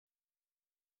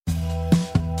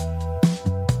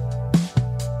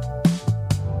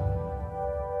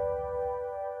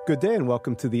Good day and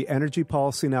welcome to the Energy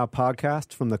Policy Now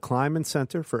podcast from the Kleinman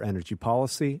Center for Energy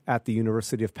Policy at the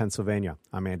University of Pennsylvania.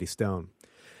 I'm Andy Stone.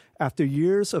 After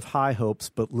years of high hopes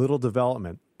but little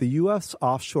development, the U.S.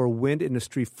 offshore wind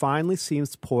industry finally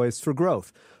seems poised for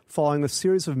growth, following a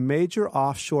series of major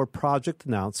offshore project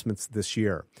announcements this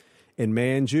year. In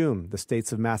May and June, the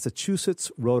states of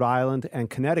Massachusetts, Rhode Island, and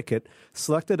Connecticut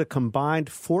selected a combined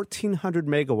 1,400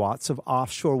 megawatts of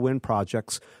offshore wind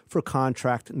projects for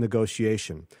contract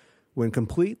negotiation. When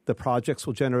complete, the projects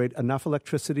will generate enough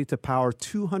electricity to power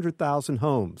 200,000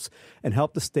 homes and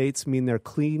help the states meet their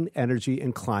clean energy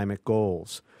and climate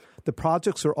goals. The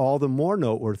projects are all the more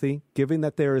noteworthy, given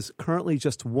that there is currently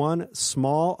just one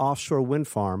small offshore wind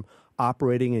farm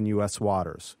operating in U.S.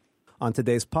 waters. On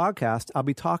today's podcast, I'll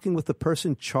be talking with the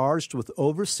person charged with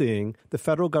overseeing the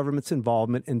federal government's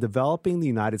involvement in developing the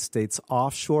United States'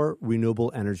 offshore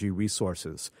renewable energy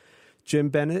resources. Jim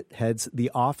Bennett heads the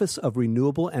Office of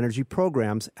Renewable Energy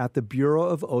Programs at the Bureau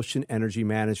of Ocean Energy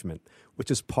Management,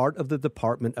 which is part of the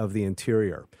Department of the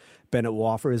Interior. Bennett will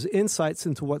offer his insights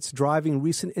into what's driving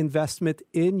recent investment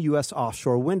in U.S.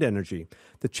 offshore wind energy,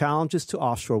 the challenges to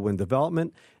offshore wind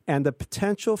development, and the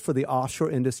potential for the offshore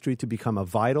industry to become a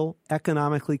vital,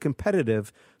 economically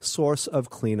competitive source of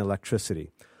clean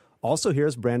electricity. Also,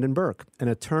 here's Brandon Burke, an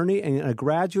attorney and a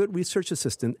graduate research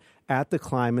assistant at the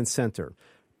Kleinman Center.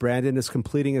 Brandon is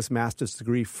completing his master's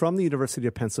degree from the University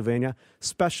of Pennsylvania,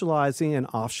 specializing in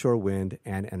offshore wind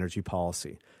and energy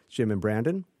policy. Jim and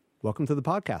Brandon, welcome to the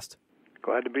podcast.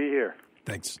 Glad to be here.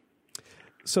 Thanks.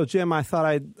 So, Jim, I thought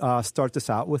I'd start this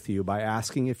out with you by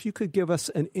asking if you could give us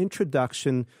an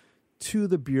introduction to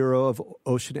the Bureau of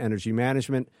Ocean Energy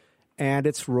Management and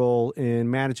its role in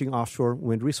managing offshore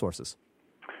wind resources.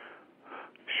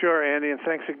 Sure, Andy, and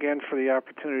thanks again for the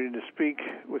opportunity to speak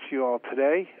with you all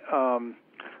today.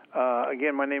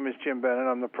 Again, my name is Jim Bennett.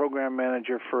 I'm the program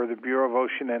manager for the Bureau of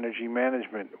Ocean Energy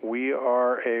Management. We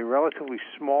are a relatively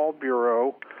small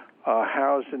bureau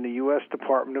housed in the U.S.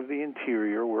 Department of the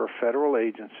Interior. We're a federal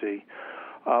agency,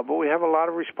 but we have a lot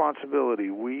of responsibility.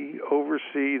 We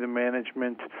oversee the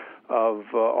management of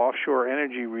offshore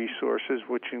energy resources,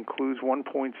 which includes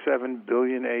 1.7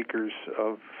 billion acres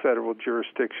of federal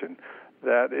jurisdiction.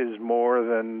 That is more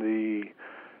than the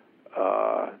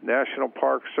National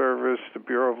Park Service, the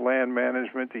Bureau of Land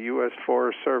Management, the U.S.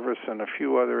 Forest Service, and a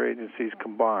few other agencies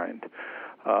combined.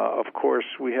 Of course,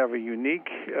 we have a unique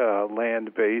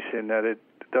land base in that it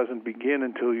doesn't begin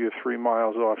until you're 3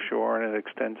 miles offshore, and it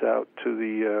extends out to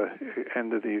the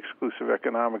end of the exclusive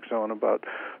economic zone about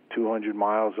 200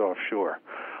 miles offshore.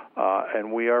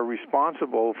 And we are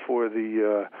responsible for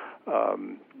the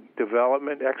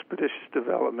expeditious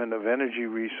development of energy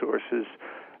resources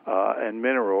and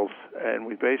minerals, and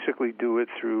we basically do it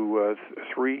through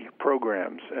 3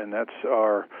 programs, and that's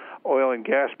our oil and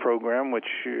gas program, which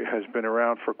has been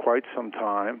around for quite some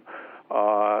time,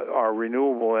 our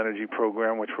renewable energy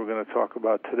program, which we're going to talk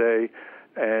about today,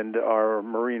 and our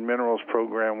marine minerals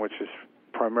program, which is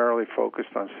primarily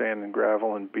focused on sand and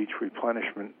gravel and beach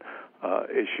replenishment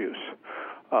issues.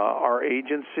 Our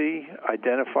agency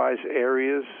identifies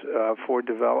areas for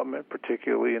development,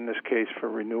 particularly in this case for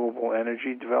renewable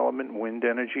energy development, wind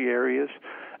energy areas,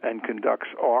 and conducts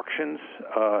auctions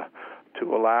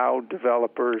to allow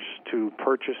developers to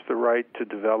purchase the right to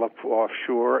develop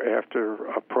offshore after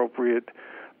appropriate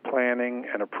planning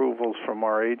and approvals from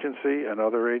our agency and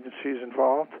other agencies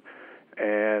involved.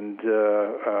 And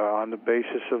on the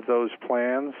basis of those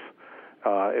plans,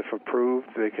 if approved,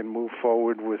 they can move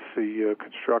forward with the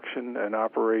construction and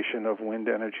operation of wind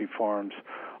energy farms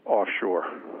offshore.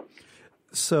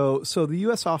 So the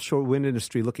U.S. offshore wind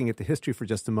industry, looking at the history for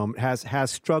just a moment,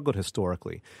 has struggled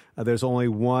historically. There's only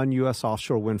one U.S.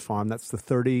 offshore wind farm. That's the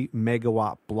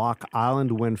 30-megawatt Block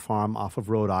Island wind farm off of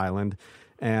Rhode Island.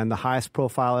 And the highest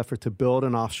profile effort to build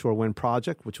an offshore wind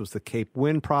project, which was the Cape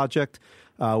Wind project,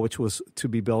 which was to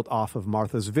be built off of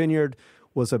Martha's Vineyard,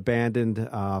 was abandoned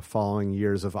following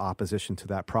years of opposition to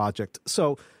that project.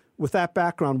 So with that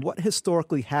background, what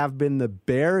historically have been the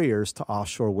barriers to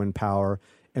offshore wind power,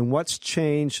 and what's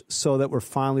changed so that we're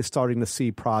finally starting to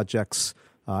see projects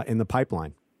in the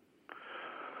pipeline?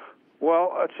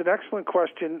 Well, it's an excellent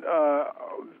question.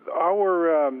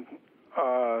 Our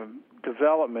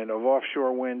development of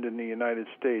offshore wind in the United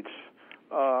States,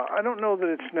 I don't know that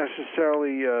it's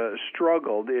necessarily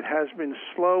struggled. It has been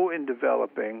slow in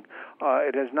developing.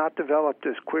 It has not developed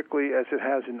as quickly as it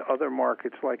has in other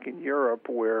markets like in Europe,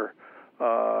 where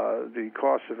the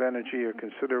costs of energy are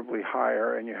considerably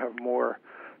higher and you have more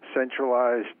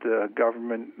centralized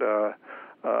government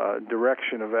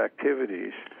direction of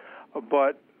activities.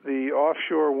 But the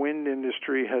offshore wind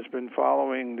industry has been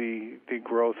following the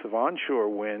growth of onshore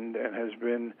wind and has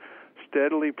been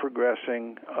steadily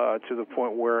progressing to the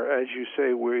point where, as you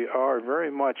say, we are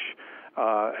very much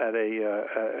at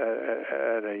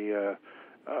a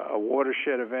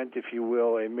watershed event, if you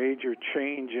will, a major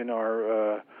change in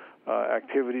our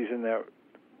activities in that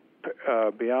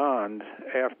beyond.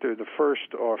 After the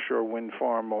first offshore wind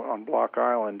farm on Block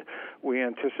Island, we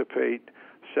anticipate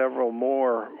several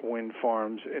more wind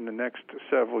farms in the next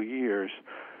several years,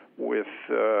 with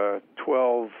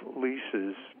 12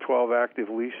 active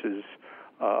leases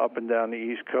up and down the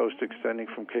East Coast, extending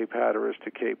from Cape Hatteras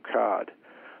to Cape Cod.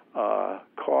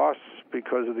 Costs,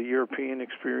 because of the European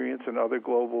experience and other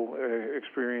global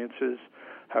experiences,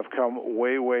 have come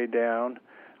way down,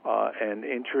 and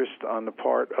interest on the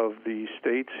part of the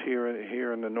states here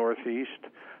in the Northeast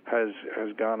has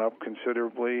gone up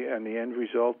considerably, and the end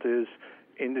result is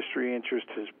industry interest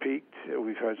has peaked.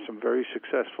 We've had some very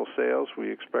successful sales.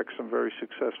 We expect some very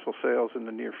successful sales in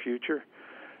the near future,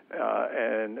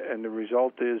 and the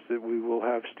result is that we will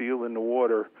have steel in the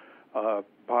water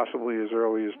possibly as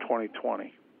early as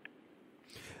 2020.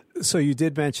 So you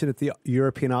did mention that the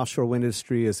European offshore wind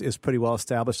industry is pretty well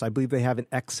established. I believe they have an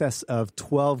excess of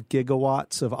 12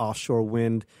 gigawatts of offshore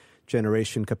wind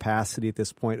generation capacity at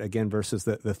this point, again, versus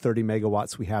the 30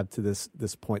 megawatts we have to this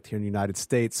point here in the United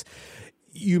States.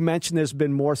 You mentioned there's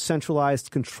been more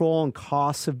centralized control, and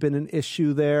costs have been an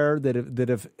issue there that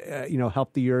have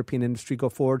helped the European industry go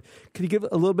forward. Could you give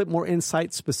a little bit more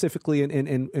insight specifically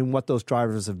in what those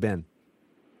drivers have been?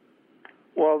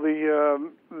 Well,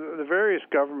 the various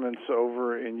governments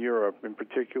over in Europe, in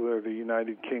particular the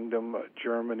United Kingdom,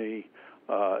 Germany,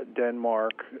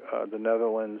 Denmark, the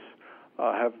Netherlands,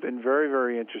 have been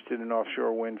very interested in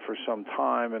offshore wind for some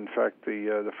time. In fact,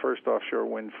 the first offshore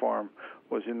wind farm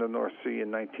was in the North Sea in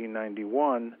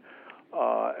 1991,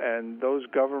 and those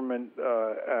government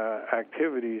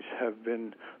activities have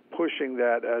been pushing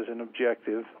that as an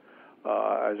objective,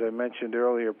 as I mentioned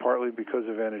earlier, partly because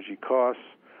of energy costs,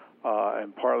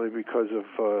 and partly because of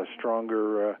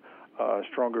stronger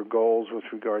goals with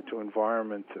regard to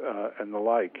environment and the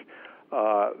like.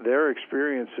 Their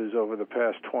experiences over the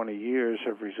past 20 years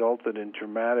have resulted in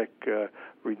dramatic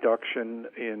reduction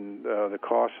in the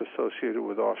costs associated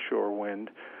with offshore wind,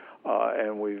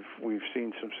 and we've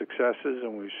seen some successes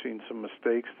and we've seen some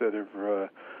mistakes that have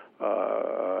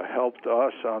helped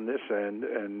us on this end,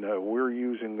 and we're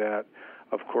using that,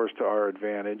 of course, to our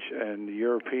advantage. And the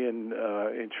European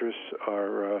interests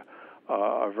are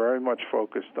very much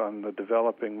focused on the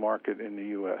developing market in the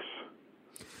U.S.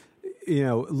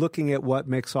 Looking at what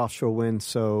makes offshore wind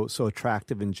so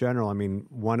attractive in general, I mean,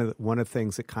 one of the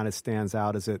things that kind of stands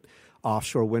out is that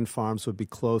offshore wind farms would be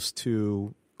close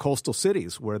to coastal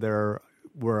cities where there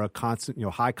were a constant,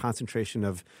 high concentration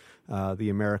of the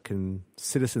American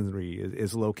citizenry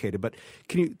is located. But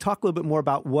can you talk a little bit more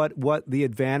about what the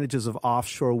advantages of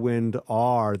offshore wind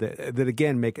are that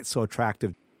again make it so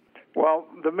attractive? Well,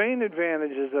 the main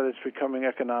advantage is that it's becoming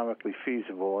economically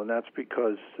feasible, and that's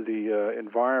because the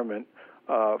environment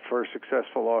for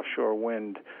successful offshore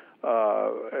wind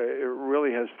it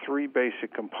really has three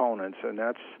basic components, and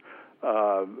that's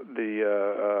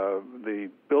the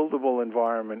buildable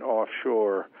environment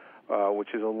offshore,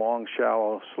 which is a long,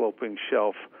 shallow, sloping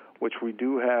shelf, which we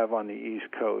do have on the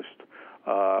East Coast.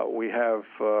 We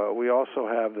also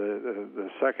have the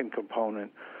second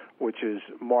component, which is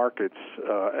markets,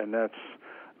 and that's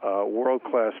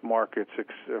world-class markets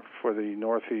for the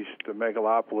Northeast, the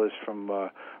megalopolis from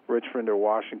Richmond or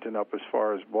Washington up as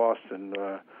far as Boston,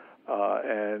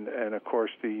 and of course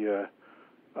the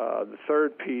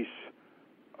third piece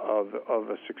of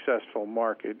a successful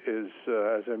market is,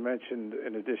 as I mentioned,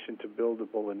 in addition to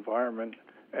buildable environment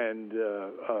and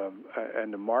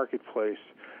the marketplace,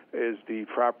 is the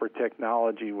proper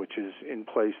technology which is in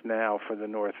place now for the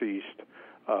Northeast,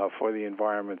 for the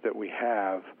environment that we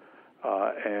have,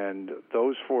 and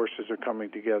those forces are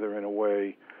coming together in a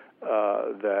way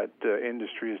that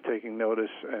industry is taking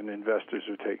notice and investors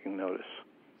are taking notice.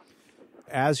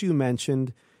 As you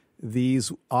mentioned,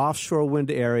 these offshore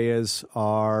wind areas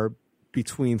are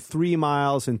between 3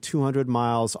 miles and 200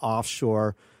 miles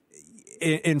offshore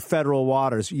in federal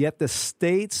waters, yet the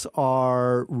states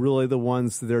are really the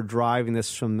ones that are driving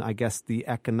this from, I guess, the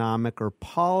economic or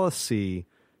policy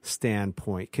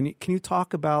standpoint. Can you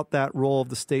talk about that role of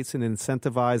the states in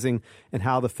incentivizing and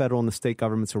how the federal and the state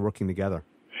governments are working together?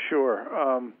 Sure.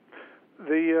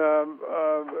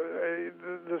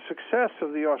 The success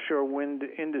of the offshore wind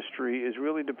industry is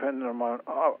really dependent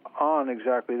on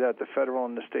exactly that, the federal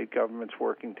and the state governments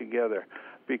working together,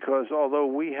 because although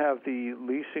we have the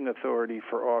leasing authority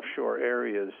for offshore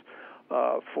areas,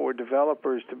 for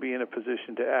developers to be in a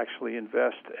position to actually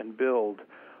invest and build,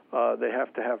 they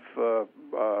have to have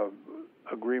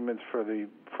agreements for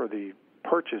the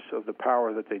purchase of the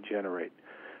power that they generate.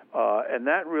 And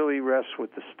that really rests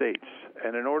with the states.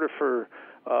 And in order for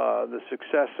the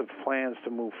successful plans to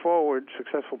move forward,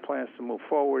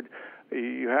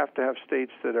 you have to have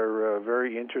states that are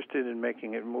very interested in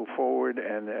making it move forward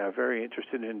and very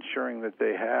interested in ensuring that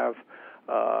they have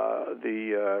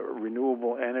the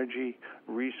renewable energy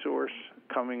resource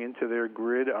coming into their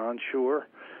grid onshore.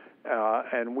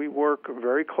 And we work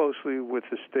very closely with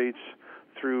the states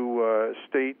through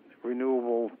state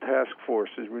renewable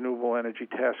energy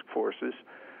task forces.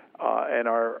 And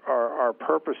our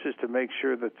purpose is to make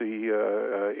sure that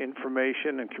the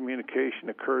information and communication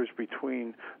occurs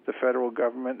between the federal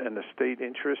government and the state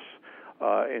interests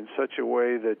in such a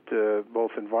way that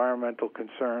both environmental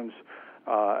concerns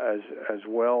as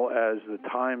well as the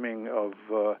timing of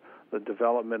the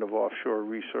development of offshore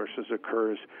resources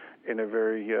occurs in a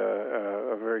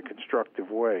very constructive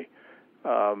way.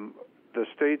 The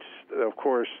states, of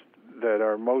course, that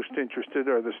are most interested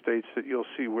are the states that you'll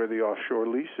see where the offshore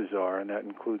leases are, and that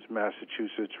includes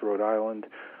Massachusetts, Rhode Island,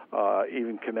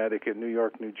 even Connecticut, New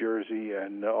York, New Jersey,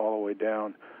 and all the way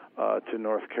down to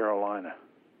North Carolina.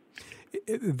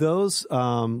 Those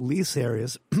lease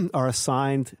areas are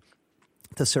assigned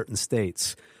to certain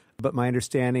states, but my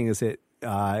understanding is that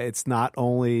it's not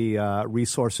only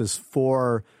resources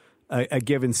for a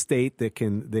given state that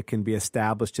can be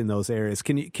established in those areas.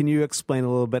 Can you explain a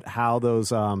little bit how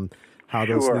those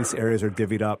lease areas are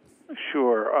divvied up?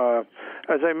 Sure.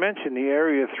 As I mentioned, the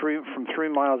area from 3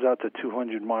 miles out to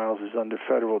 200 miles is under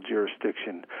federal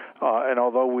jurisdiction, and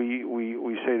although we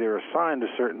say they're assigned to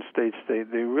certain states, they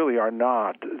really are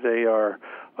not. They are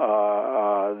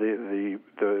the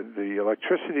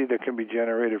electricity that can be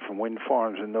generated from wind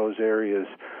farms in those areas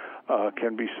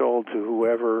can be sold to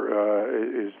whoever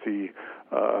is the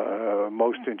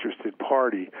most interested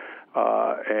party.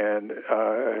 And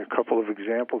a couple of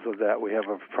examples of that, we have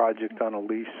a project on a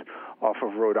lease off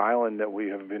of Rhode Island that we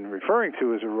have been referring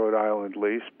to as a Rhode Island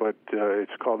lease, but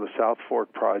it's called the South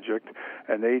Fork Project,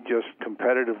 and they just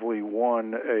competitively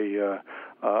won a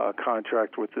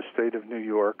contract with the state of New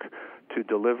York to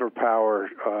deliver power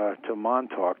to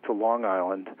Montauk, to Long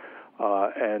Island.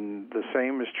 And the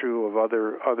same is true of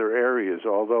other areas,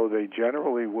 although they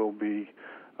generally will be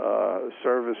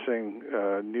servicing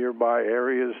nearby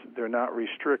areas. They're not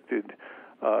restricted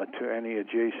to any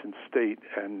adjacent state,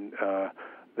 and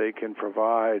they can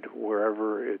provide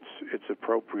wherever it's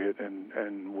appropriate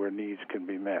and where needs can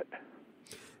be met.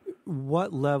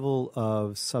 What level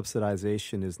of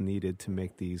subsidization is needed to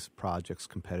make these projects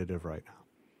competitive right now?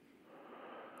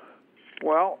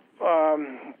 Well,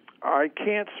 I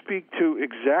can't speak to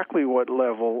exactly what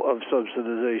level of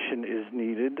subsidization is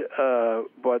needed,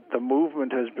 but the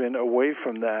movement has been away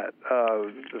from that.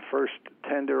 The first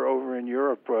tender over in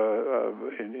Europe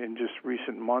in just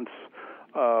recent months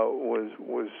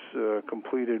was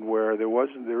completed where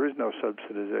there is no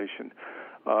subsidization.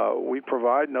 We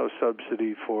provide no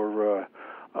subsidy for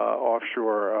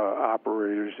offshore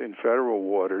operators in federal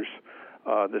waters.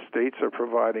 The states are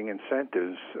providing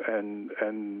incentives,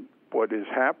 and what is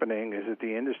happening is that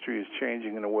the industry is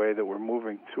changing in a way that we're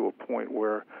moving to a point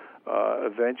where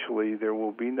eventually there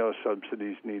will be no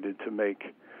subsidies needed to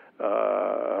make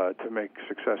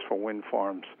successful wind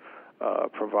farms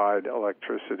provide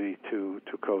electricity to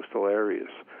coastal areas.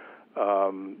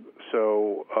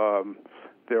 So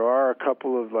there are a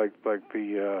couple of like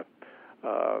the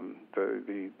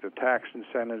tax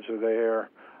incentives are there.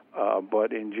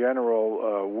 But in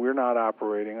general, we're not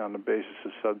operating on the basis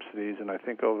of subsidies, and I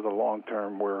think over the long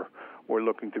term, we're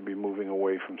looking to be moving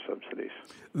away from subsidies.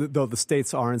 Though the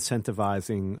states are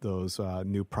incentivizing those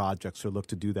new projects or look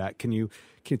to do that, can you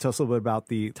tell us a little bit about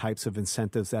the types of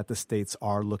incentives that the states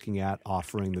are looking at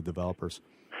offering the developers?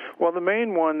 Well, the main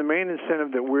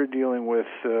incentive that we're dealing with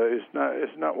is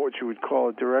not what you would call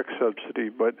a direct subsidy,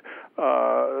 but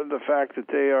the fact that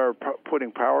they are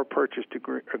putting power purchase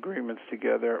agreements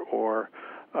together or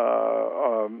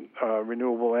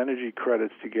renewable energy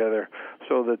credits together,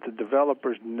 so that the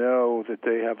developers know that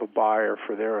they have a buyer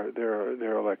for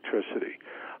their electricity,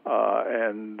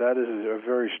 and that is a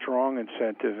very strong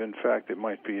incentive. In fact, it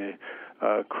might be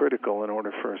critical in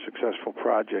order for a successful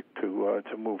project to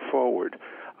move forward.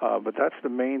 But that's the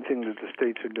main thing that the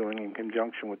states are doing in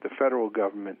conjunction with the federal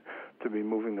government to be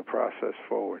moving the process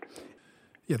forward.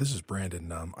 Yeah, this is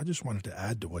Brandon. I just wanted to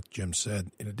add to what Jim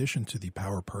said. In addition to the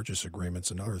power purchase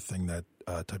agreements, another thing that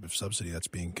type of subsidy that's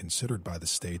being considered by the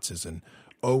states is an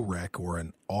OREC, or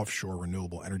an offshore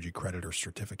renewable energy credit or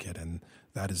certificate, and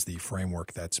that is the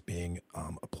framework that's being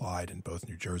applied in both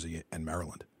New Jersey and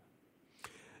Maryland.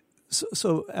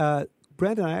 So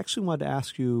Brandon, I actually wanted to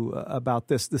ask you about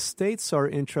this. The states are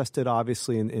interested,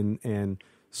 obviously, in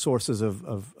sources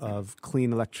of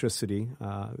clean electricity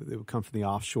that would come from the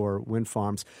offshore wind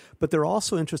farms, but they're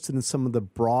also interested in some of the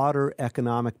broader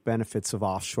economic benefits of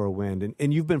offshore wind.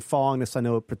 And you've been following this, I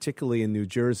know, particularly in New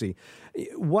Jersey.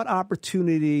 What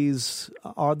opportunities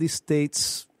are these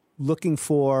states looking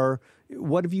for?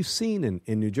 What have you seen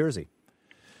in New Jersey?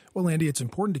 Well, Andy, it's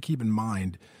important to keep in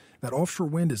mind that offshore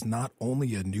wind is not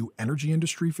only a new energy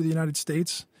industry for the United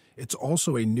States, it's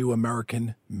also a new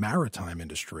American maritime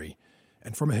industry.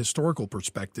 And from a historical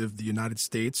perspective, the United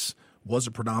States was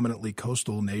a predominantly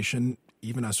coastal nation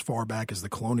even as far back as the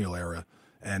colonial era.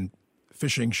 And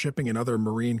fishing, shipping, and other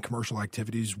marine commercial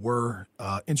activities were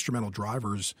instrumental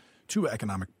drivers to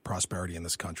economic prosperity in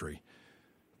this country.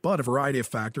 But a variety of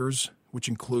factors, which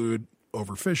include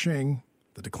overfishing,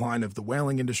 the decline of the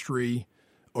whaling industry,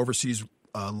 overseas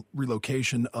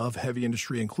relocation of heavy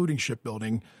industry, including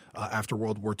shipbuilding after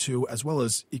World War II, as well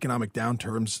as economic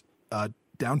downturns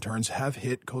have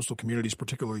hit coastal communities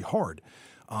particularly hard.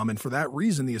 And for that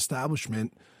reason, the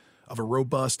establishment of a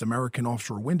robust American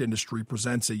offshore wind industry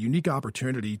presents a unique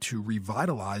opportunity to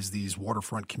revitalize these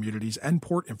waterfront communities and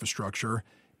port infrastructure,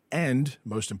 and,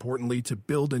 most importantly, to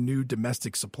build a new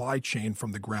domestic supply chain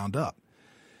from the ground up.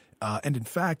 And in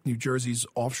fact, New Jersey's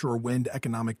Offshore Wind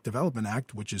Economic Development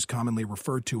Act, which is commonly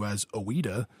referred to as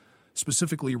OWEDA,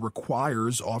 specifically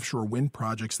requires offshore wind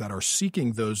projects that are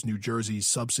seeking those New Jersey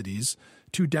subsidies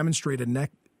to demonstrate a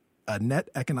net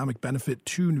economic benefit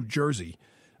to New Jersey.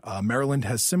 Maryland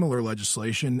has similar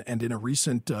legislation, and in a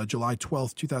recent July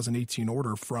 12, 2018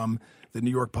 order from the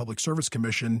New York Public Service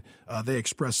Commission, they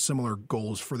expressed similar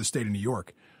goals for the state of New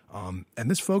York.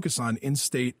 And this focus on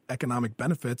in-state economic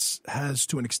benefits has,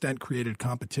 to an extent, created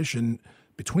competition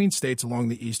between states along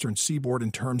the eastern seaboard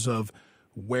in terms of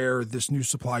where this new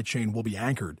supply chain will be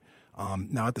anchored.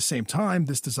 Now, at the same time,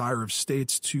 this desire of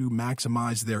states to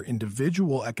maximize their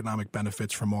individual economic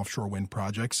benefits from offshore wind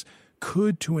projects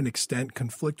could, to an extent,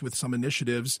 conflict with some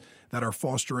initiatives that are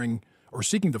fostering or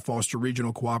seeking to foster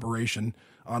regional cooperation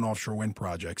on offshore wind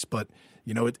projects. But,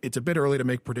 you know, it's a bit early to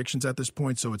make predictions at this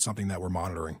point, so it's something that we're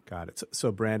monitoring. Got it.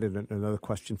 So Brandon, another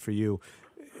question for you.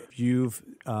 You've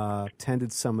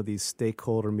attended some of these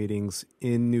stakeholder meetings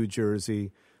in New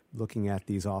Jersey looking at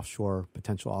these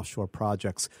potential offshore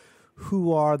projects.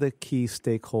 Who are the key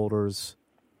stakeholders?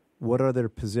 What are their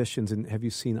positions, and have you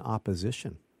seen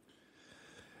opposition?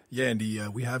 Yeah, Andy,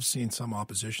 we have seen some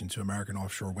opposition to American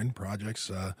offshore wind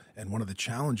projects, and one of the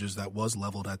challenges that was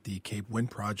leveled at the Cape Wind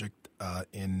project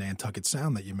in Nantucket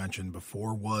Sound that you mentioned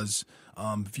before was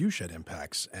viewshed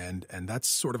impacts, and that's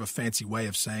sort of a fancy way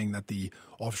of saying that the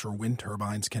offshore wind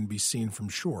turbines can be seen from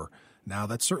shore. Now,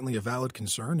 that's certainly a valid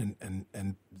concern,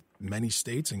 and many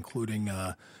states, including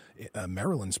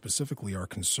Maryland specifically, are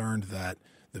concerned that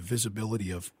the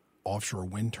visibility of offshore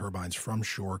wind turbines from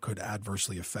shore could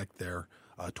adversely affect their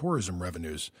tourism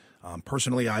revenues.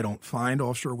 Personally, I don't find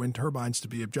offshore wind turbines to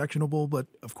be objectionable, but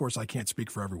of course I can't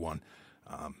speak for everyone.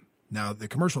 Now, the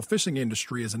commercial fishing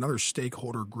industry is another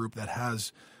stakeholder group that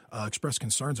has expressed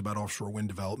concerns about offshore wind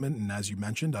development. And as you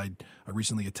mentioned, I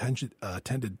recently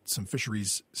attended some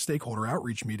fisheries stakeholder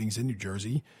outreach meetings in New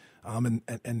Jersey,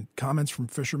 and comments from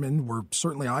fishermen were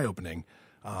certainly eye-opening.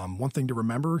 One thing to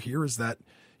remember here is that,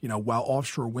 you know, while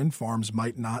offshore wind farms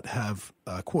might not have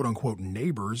quote-unquote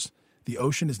neighbors, the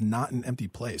ocean is not an empty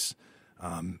place.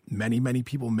 Many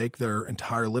people make their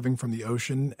entire living from the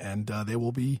ocean, and there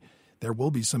will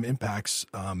be some impacts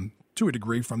to a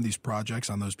degree from these projects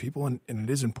on those people, and it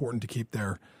is important to keep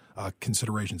their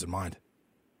considerations in mind.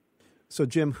 So,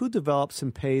 Jim, who develops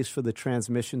and pays for the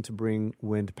transmission to bring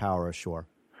wind power ashore?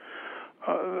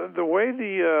 The way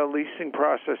the leasing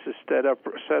process is set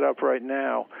up right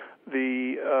now,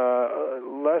 the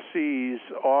lessees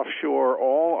offshore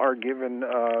all are given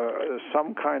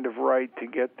some kind of right to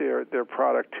get their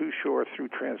product to shore through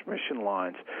transmission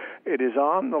lines. It is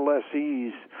on the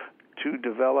lessees to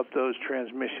develop those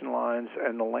transmission lines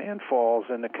and the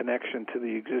landfalls and the connection to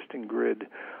the existing grid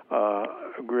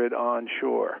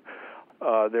onshore.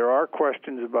 There are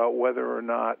questions about whether or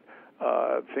not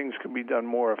things can be done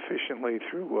more efficiently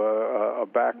through a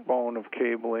backbone of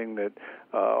cabling that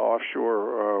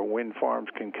offshore wind farms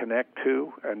can connect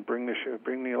to and bring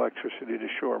the electricity to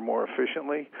shore more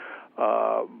efficiently.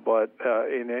 But but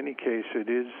in any case, it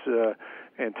is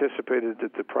anticipated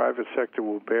that the private sector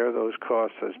will bear those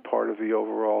costs as part of the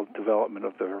overall development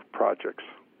of their projects.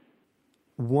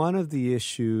 One of the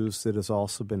issues that has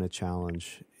also been a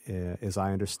challenge, as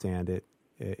I understand it,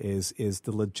 is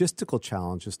the logistical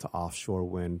challenges to offshore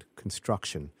wind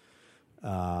construction.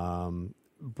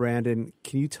 Brandon,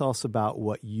 can you tell us about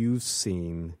what you've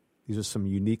seen? These are some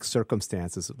unique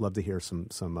circumstances. I'd love to hear some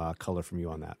color from you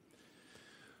on that.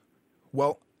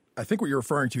 Well, I think what you're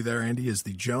referring to there, Andy, is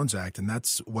the Jones Act, and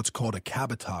that's what's called a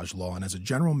cabotage law. And as a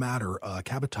general matter,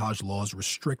 cabotage laws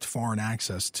restrict foreign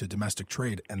access to domestic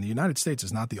trade. And the United States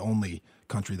is not the only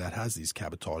country that has these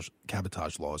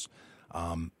cabotage laws.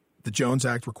 The Jones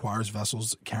Act requires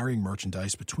vessels carrying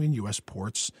merchandise between U.S.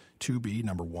 ports to be,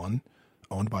 number one,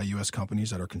 owned by U.S. companies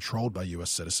that are controlled by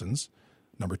U.S. citizens.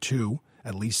 Number two,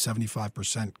 at least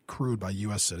 75% crewed by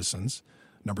U.S. citizens.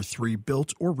 Number three,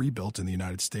 built or rebuilt in the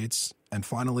United States. And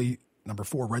finally, number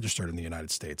four, registered in the United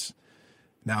States.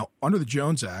 Now, under the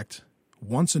Jones Act,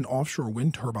 once an offshore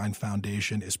wind turbine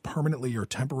foundation is permanently or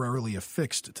temporarily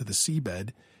affixed to the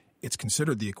seabed, it's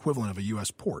considered the equivalent of a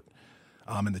U.S. port.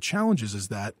 And the challenges is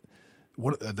that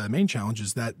the main challenge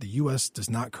is that the U.S. does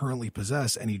not currently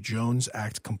possess any Jones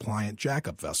Act compliant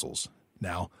jackup vessels.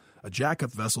 Now, a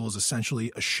jackup vessel is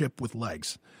essentially a ship with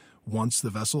legs. Once the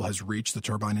vessel has reached the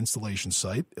turbine installation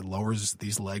site, it lowers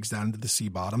these legs down into the sea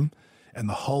bottom, and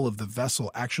the hull of the vessel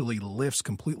actually lifts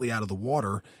completely out of the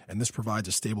water, and this provides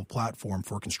a stable platform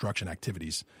for construction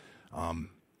activities.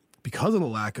 Because of the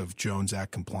lack of Jones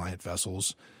Act compliant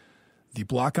vessels, the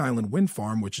Block Island Wind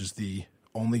Farm, which is the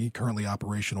only currently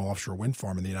operational offshore wind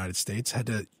farm in the United States, had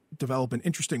to develop an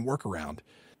interesting workaround.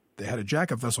 They had a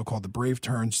jackup vessel called the Brave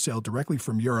Tern sail directly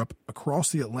from Europe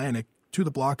across the Atlantic to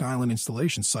the Block Island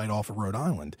installation site off of Rhode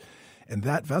Island. And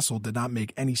that vessel did not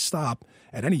make any stop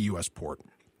at any U.S. port.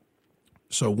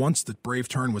 So once the Brave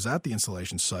Tern was at the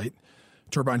installation site,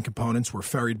 turbine components were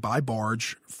ferried by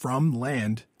barge from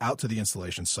land out to the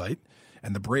installation site,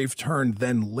 and the Brave Tern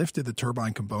then lifted the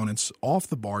turbine components off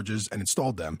the barges and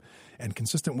installed them. And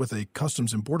consistent with a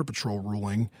Customs and Border Patrol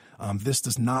ruling, this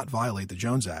does not violate the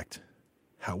Jones Act.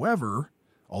 However,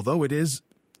 although it is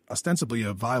ostensibly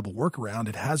a viable workaround,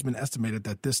 it has been estimated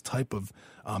that this type of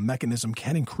mechanism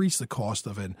can increase the cost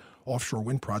of an offshore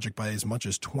wind project by as much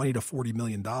as $20 to $40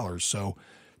 million. So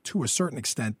to a certain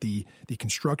extent, the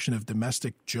construction of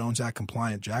domestic Jones Act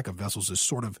compliant jackup vessels is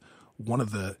sort of one of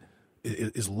the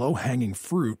is low-hanging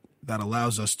fruit that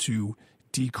allows us to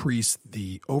decrease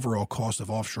the overall cost of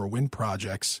offshore wind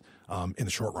projects in the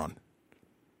short run.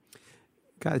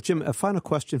 Got it. Jim, a final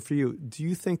question for you. Do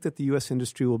you think that the U.S.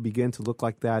 industry will begin to look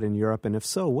like that in Europe, and if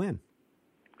so, when?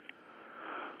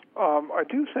 I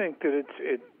do think that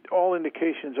all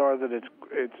indications are that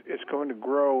it's going to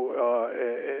grow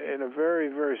in a very,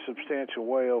 very substantial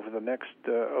way over the next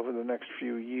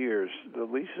few years. The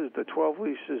leases, the 12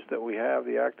 leases that we have,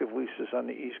 the active leases on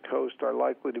the East Coast, are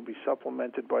likely to be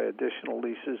supplemented by additional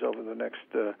leases over the next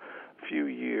few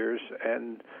years,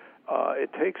 and it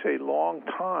takes a long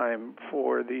time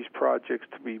for these projects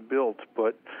to be built,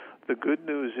 but the good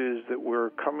news is that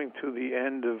we're coming to the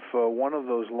end of one of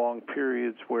those long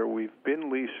periods where we've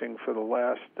been leasing for the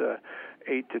last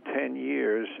 8 to 10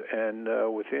 years, and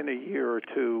within a year or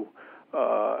two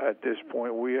at this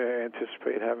point, we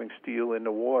anticipate having steel in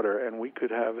the water, and we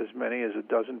could have as many as a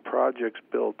dozen projects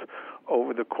built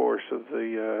over the course of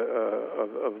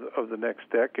the next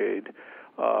decade,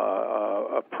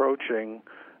 approaching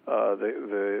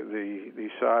the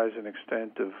size and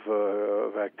extent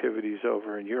of activities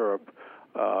over in Europe,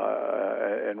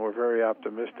 and we're very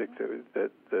optimistic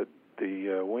that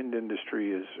the wind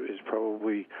industry is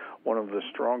probably one of the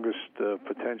strongest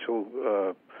potential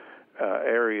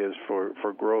areas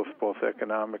for growth, both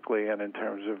economically and in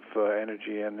terms of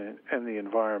energy and the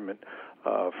environment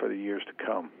for the years to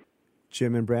come.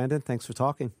 Jim and Brandon, thanks for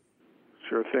talking.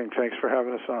 Sure thing. Thanks for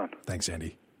having us on. Thanks,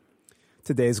 Andy.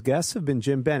 Today's guests have been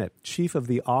Jim Bennett, Chief of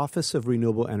the Office of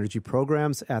Renewable Energy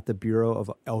Programs at the Bureau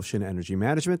of Ocean Energy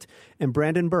Management, and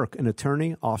Brandon Burke, an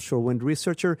attorney, offshore wind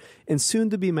researcher, and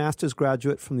soon-to-be master's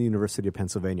graduate from the University of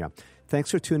Pennsylvania.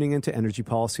 Thanks for tuning in to Energy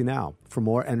Policy Now. For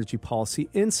more energy policy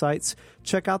insights,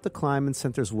 check out the Kleinman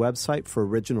Center's website for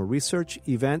original research,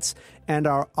 events, and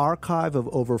our archive of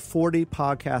over 40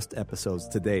 podcast episodes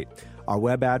to date. Our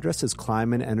web address is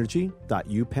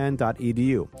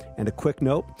kleinmanenergy.upenn.edu. And a quick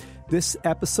note, this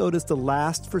episode is the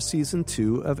last for Season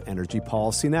 2 of Energy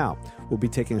Policy Now. We'll be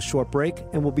taking a short break,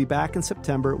 and we'll be back in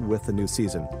September with a new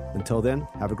season. Until then,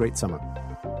 have a great summer.